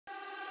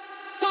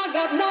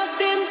got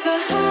nothing to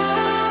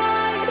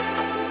hide.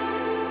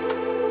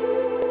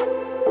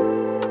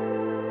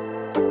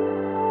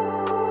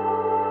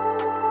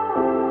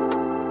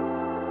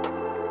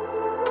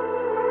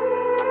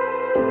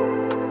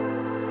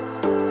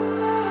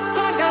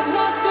 I got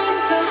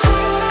nothing to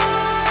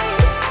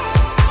hide.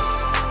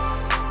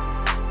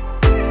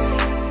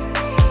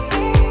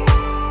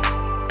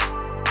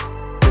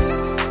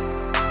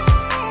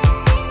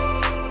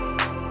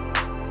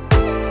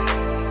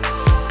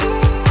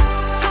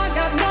 I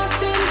got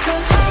nothing to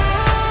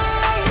hide.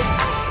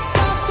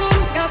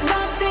 Got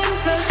nothing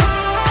to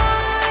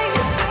hide.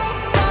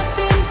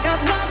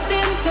 Got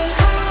nothing to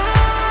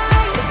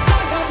hide.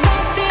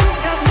 I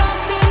got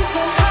nothing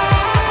to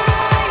hide.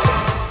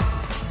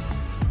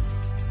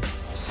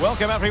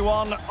 Welcome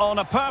everyone on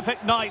a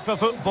perfect night for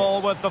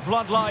football with the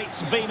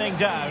floodlights beaming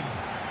down.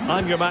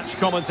 I'm your match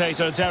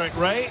commentator Derek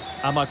Ray,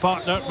 and my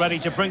partner ready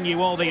to bring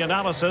you all the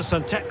analysis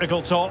and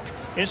technical talk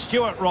is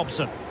Stuart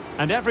Robson.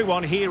 And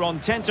everyone here on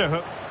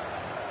tenterhook,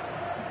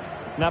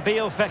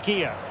 Nabil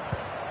Fekir,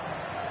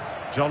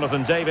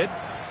 Jonathan David.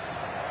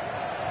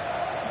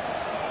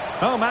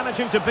 Oh,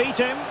 managing to beat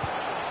him.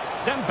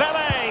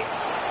 Dembele,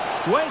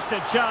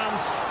 wasted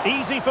chance,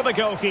 easy for the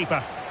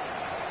goalkeeper.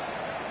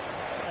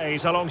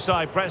 He's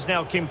alongside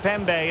Presnel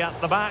Kimpembe at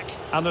the back,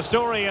 and the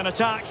story in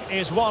attack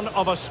is one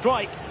of a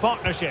strike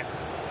partnership.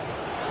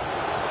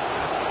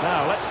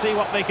 Now, let's see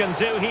what they can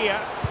do here.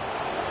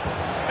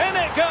 In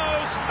it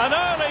goes, an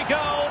early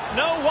goal,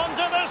 no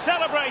wonder they're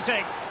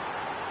celebrating.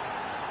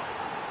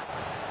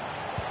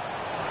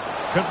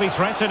 Could be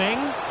threatening.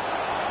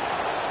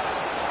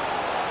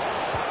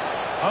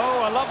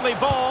 Oh, a lovely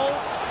ball.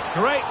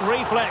 Great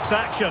reflex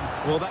action.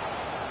 Well, that...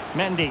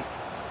 Mendy.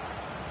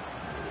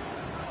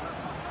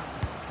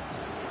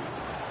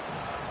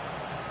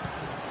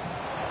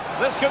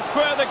 This could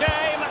square the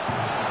game,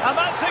 and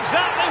that's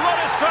exactly what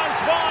has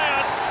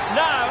transpired.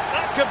 Now,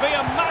 that could be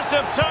a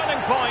massive turning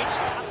point.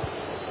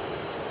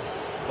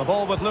 The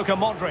ball with Luka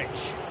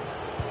Modric.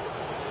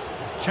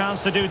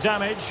 Chance to do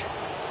damage.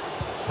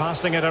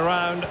 Passing it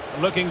around,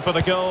 looking for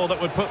the goal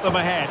that would put them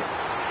ahead.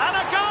 And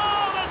a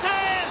goal it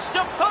is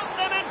to put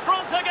them in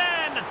front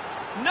again.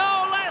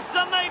 No less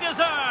than they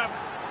deserve.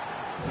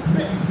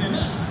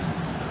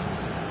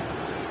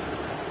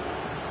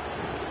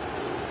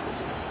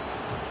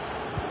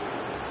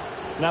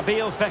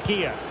 Nabil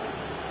Fekir.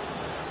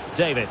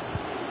 David.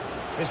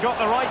 He's got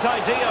the right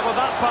idea with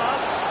that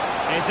pass.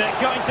 Is it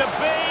going to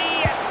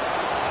be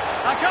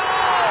a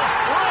goal?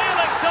 Real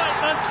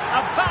excitement.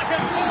 A back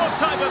and forth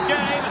type of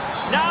game.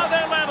 Now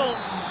they're level.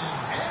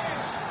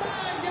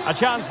 A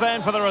chance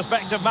then for the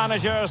respective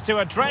managers to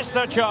address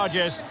their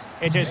charges.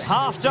 It is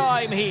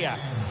half-time here.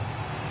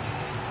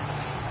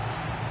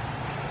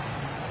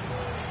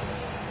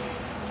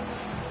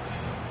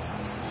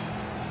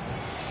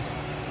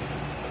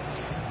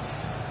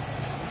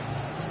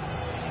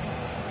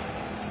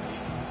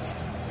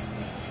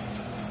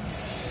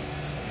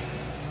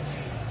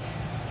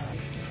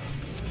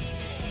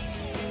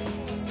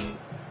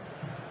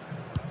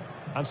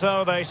 And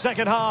so the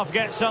second half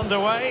gets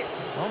underway.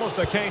 Almost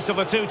a case of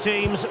the two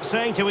teams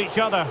saying to each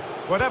other,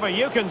 whatever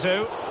you can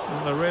do.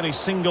 And a really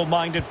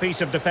single-minded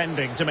piece of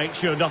defending to make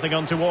sure nothing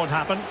untoward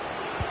happened.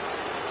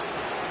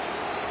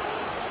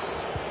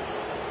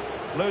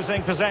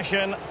 Losing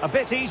possession a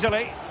bit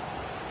easily.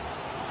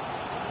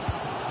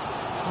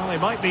 Well, they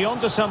might be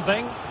onto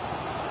something.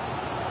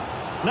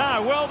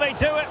 Now, will they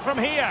do it from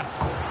here?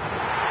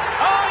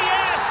 Oh,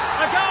 yes!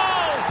 A goal!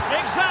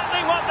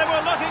 Exactly what they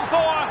were looking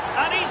for,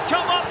 and he's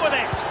come up with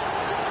it.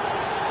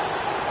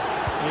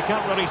 You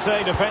can't really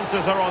say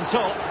defences are on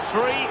top.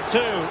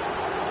 3-2.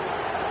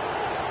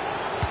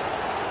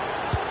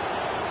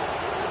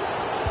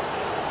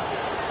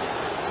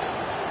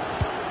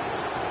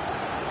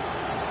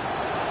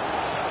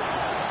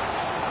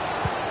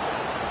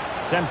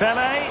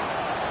 Dembele.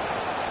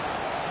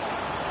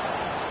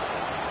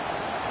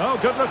 Oh,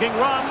 good-looking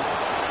run.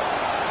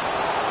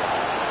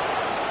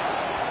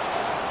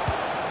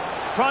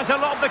 Trying to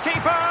lob the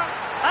keeper,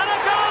 and a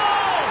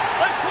goal!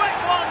 The quick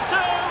one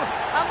too,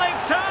 and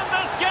they've turned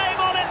this game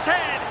on its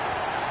head.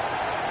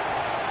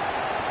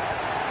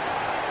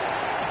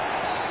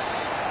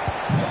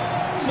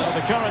 So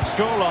the current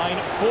scoreline,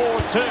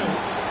 4-2.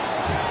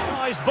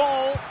 Nice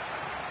ball.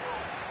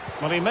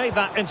 Well, he made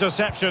that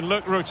interception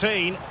look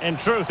routine. In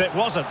truth, it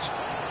wasn't.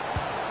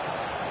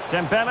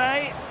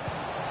 Dembele.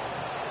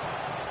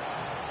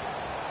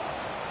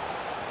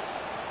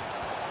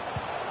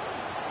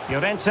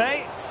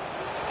 Llorente.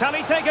 Can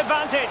he take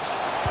advantage?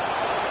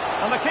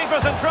 And the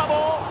keeper's in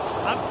trouble.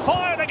 And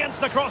fired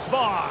against the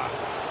crossbar.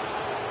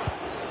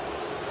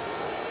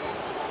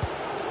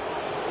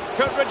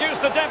 Could reduce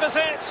the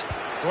deficit.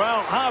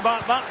 Well, how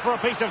about that for a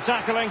piece of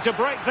tackling to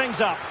break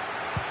things up?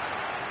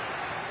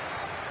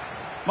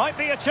 Might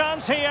be a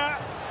chance here.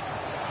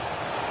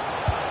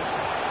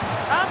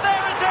 And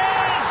there it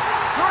is!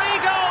 3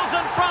 goals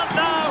in front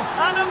now.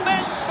 An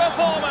immense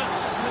performance.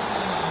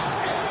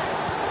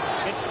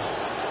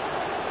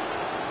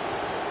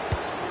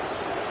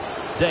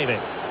 David.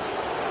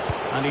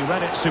 And he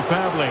read it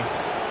superbly.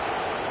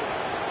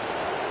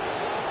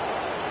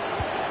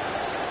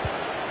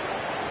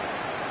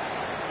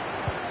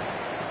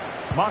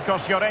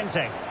 Marcos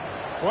Llorente.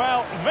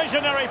 Well,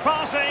 visionary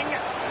passing.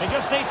 He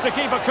just needs to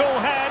keep a cool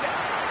head.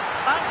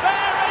 And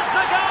there is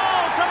the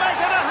goal to make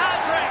it a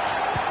hat-trick.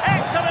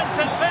 Excellence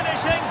in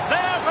finishing,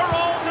 there for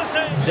all to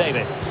see.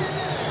 David.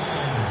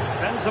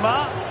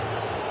 Benzema.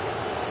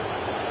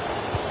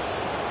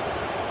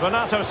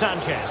 Renato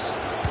Sanchez.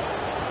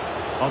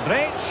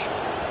 Modric.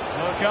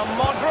 Luka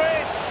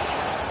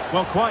Modric.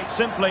 Well, quite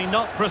simply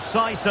not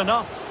precise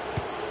enough.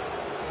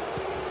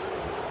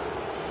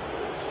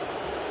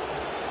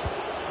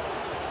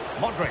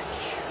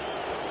 Modric.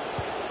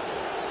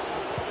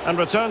 And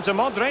return to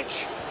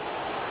Modric.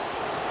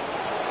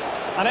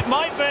 And it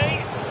might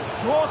be.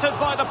 Thwarted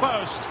by the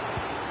post.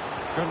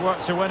 Good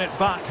work to win it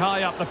back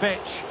high up the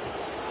pitch.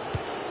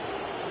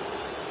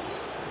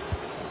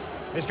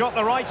 He's got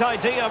the right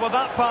idea with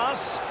that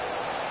pass.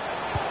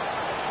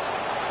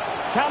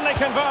 Can they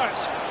convert?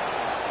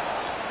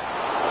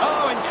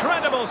 Oh,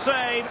 incredible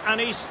save,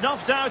 and he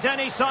snuffed out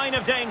any sign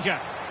of danger.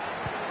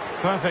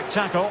 Perfect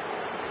tackle.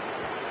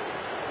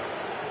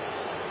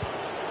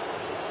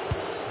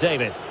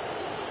 David.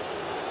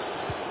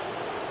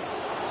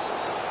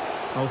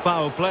 Oh,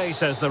 foul play,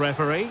 says the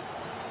referee.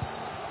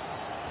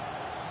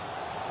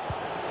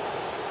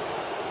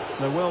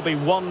 There will be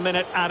 1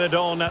 minute added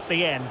on at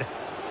the end.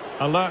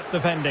 Alert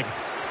defending.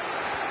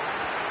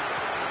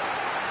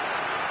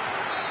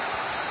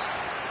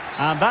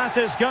 And that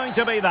is going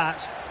to be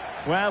that.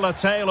 Well, a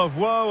tale of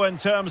woe in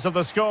terms of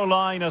the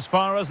scoreline as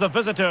far as the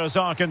visitors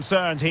are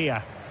concerned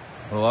here.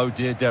 Oh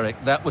dear,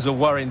 Derek, that was a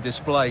worrying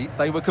display.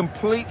 They were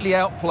completely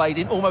outplayed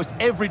in almost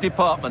every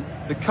department.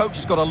 The coach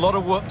has got a lot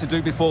of work to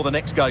do before the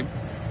next game.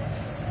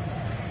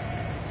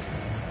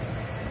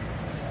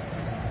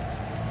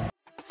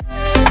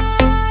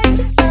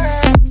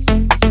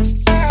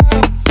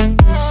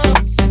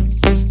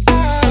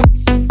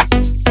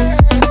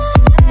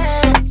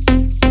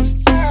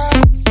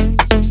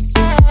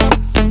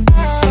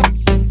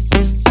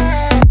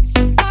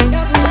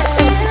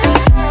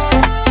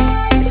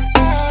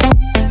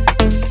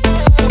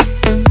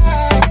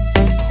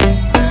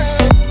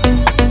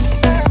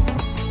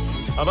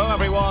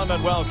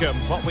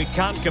 What we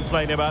can't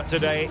complain about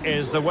today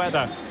is the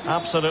weather.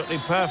 Absolutely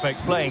perfect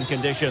playing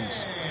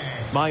conditions.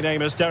 My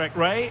name is Derek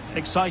Ray,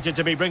 excited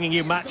to be bringing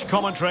you match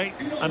commentary,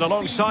 and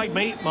alongside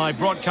me, my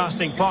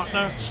broadcasting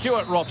partner,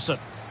 Stuart Robson,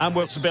 and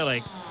Wilkes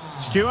Billy.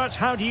 Stuart,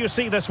 how do you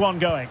see this one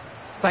going?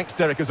 Thanks,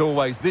 Derek, as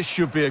always. This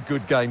should be a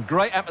good game.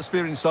 Great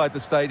atmosphere inside the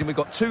stadium. We've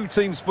got two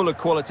teams full of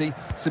quality,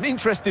 some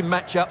interesting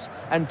matchups,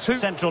 and two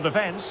central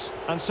defence,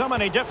 and so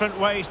many different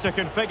ways to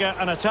configure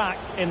an attack.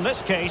 In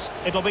this case,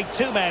 it'll be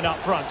two men up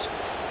front.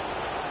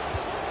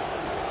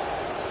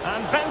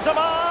 And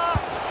Benzema!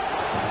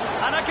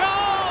 And a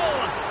goal!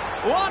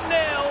 1-0,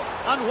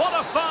 and what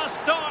a fast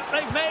start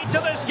they've made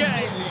to this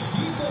game.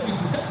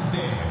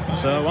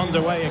 So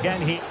underway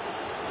again here.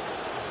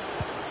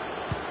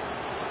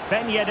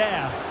 Ben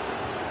Yedder.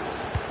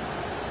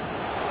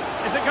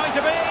 Is it going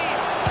to be?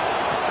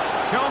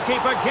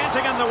 Goalkeeper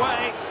getting in the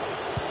way.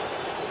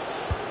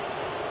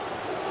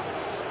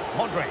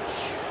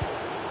 Modric.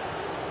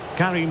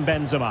 Karim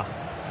Benzema.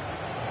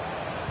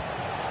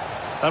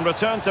 And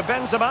return to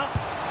Benzema.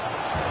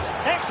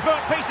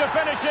 Expert piece of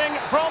finishing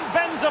from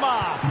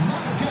Benzema.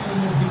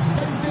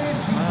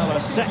 Well, a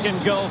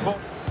second goal for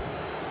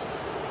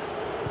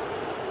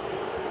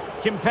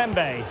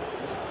Kimpembe.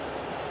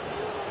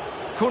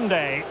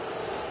 Koundé.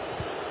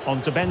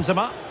 On to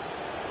Benzema.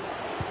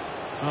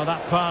 Oh,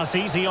 that pass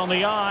easy on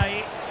the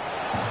eye.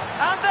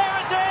 And there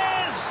it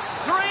is!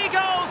 3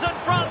 goals in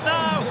front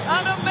now.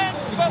 An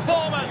immense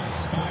performance.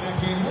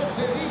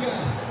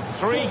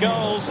 3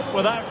 goals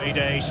without a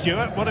day.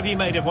 Stuart, what have you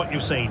made of what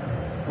you've seen?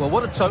 Well,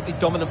 what a totally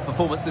dominant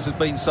performance this has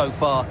been so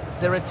far.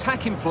 Their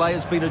attacking play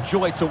has been a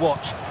joy to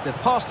watch. They've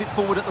passed it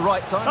forward at the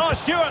right time. Oh,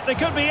 Stuart, they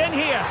could be in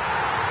here.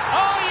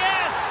 Oh,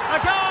 yes! A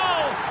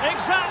goal!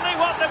 Exactly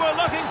what they were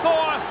looking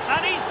for,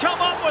 and he's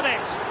come up with it.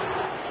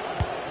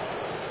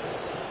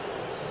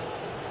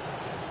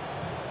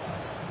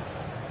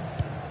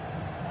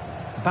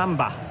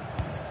 Bamba.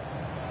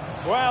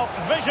 Well,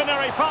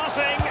 visionary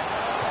passing.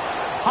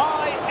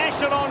 High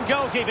echelon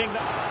goalkeeping.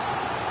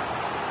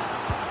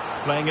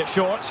 Playing it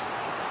short.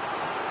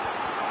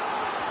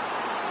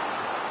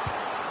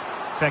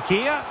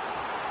 Fekir.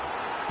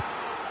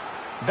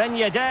 Ben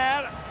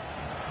Yedder.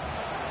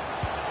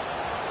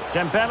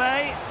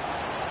 Dembele.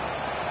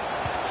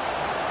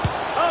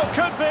 Oh,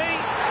 could be.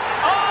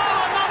 Oh,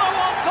 another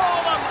one for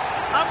them.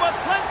 And with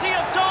plenty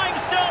of time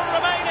still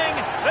remaining,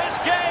 this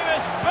game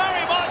is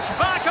very much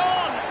back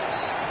on.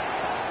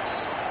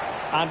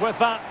 And with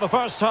that, the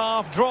first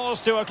half draws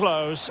to a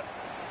close.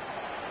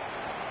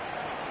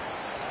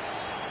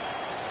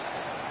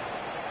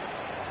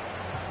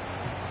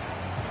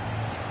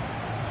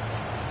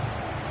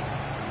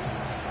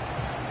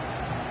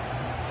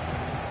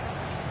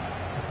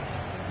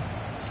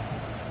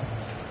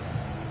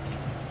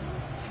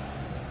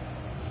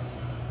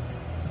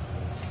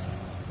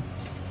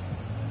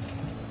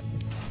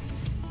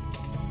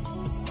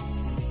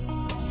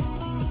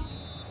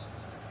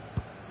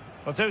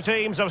 The two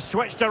teams have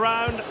switched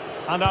around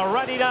and are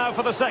ready now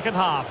for the second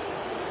half.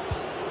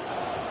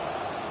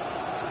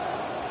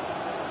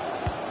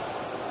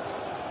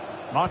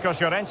 Marcos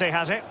Llorente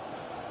has it.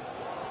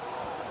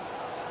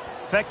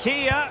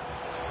 Fekir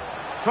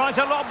trying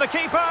to lob the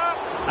keeper.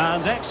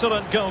 And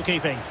excellent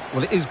goalkeeping.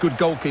 Well, it is good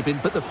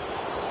goalkeeping, but the...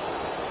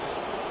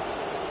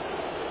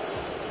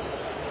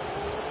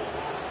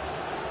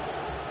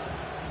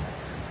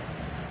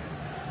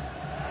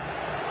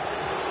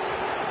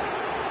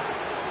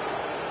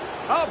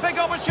 Oh, big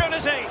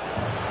opportunity.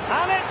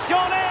 And it's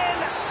gone in.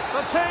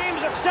 The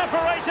teams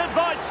separated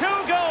by 2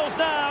 goals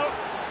now.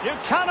 You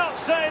cannot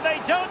say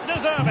they don't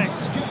deserve it.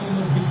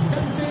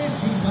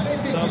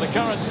 So the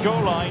current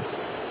scoreline.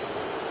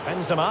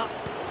 Benzema.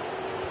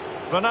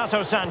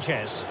 Renato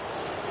Sanchez.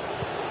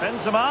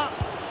 Benzema.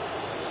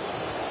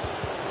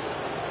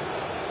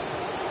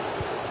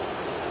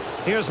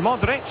 Here's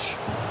Modric.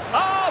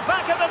 Oh,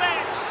 back of the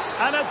net.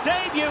 And a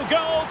debut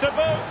goal to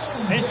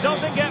boot. It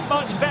doesn't get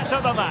much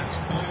better than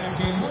that.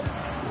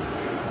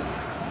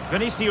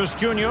 Vinicius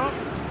Junior.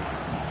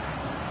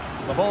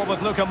 The ball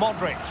with Luka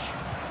Modric.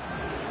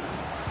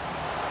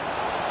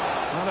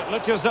 Well, it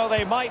looked as though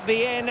they might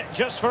be in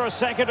just for a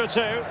second or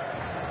two.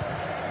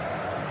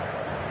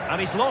 And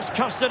he's lost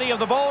custody of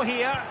the ball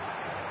here.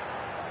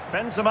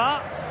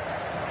 Benzema.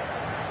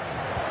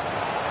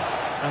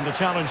 And the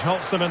challenge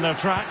halts them in their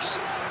tracks.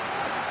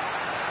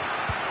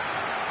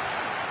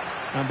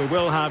 And we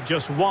will have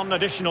just 1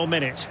 additional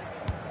minute.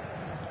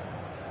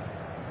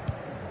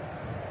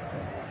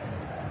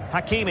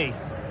 Hakimi.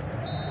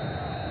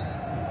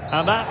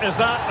 And that is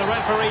that. The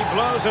referee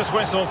blows his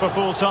whistle for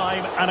full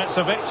time, and it's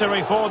a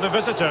victory for the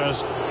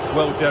visitors.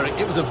 Well, Derek,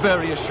 it was a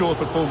very assured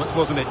performance,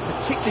 wasn't it?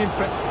 Particularly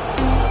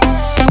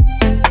impressive.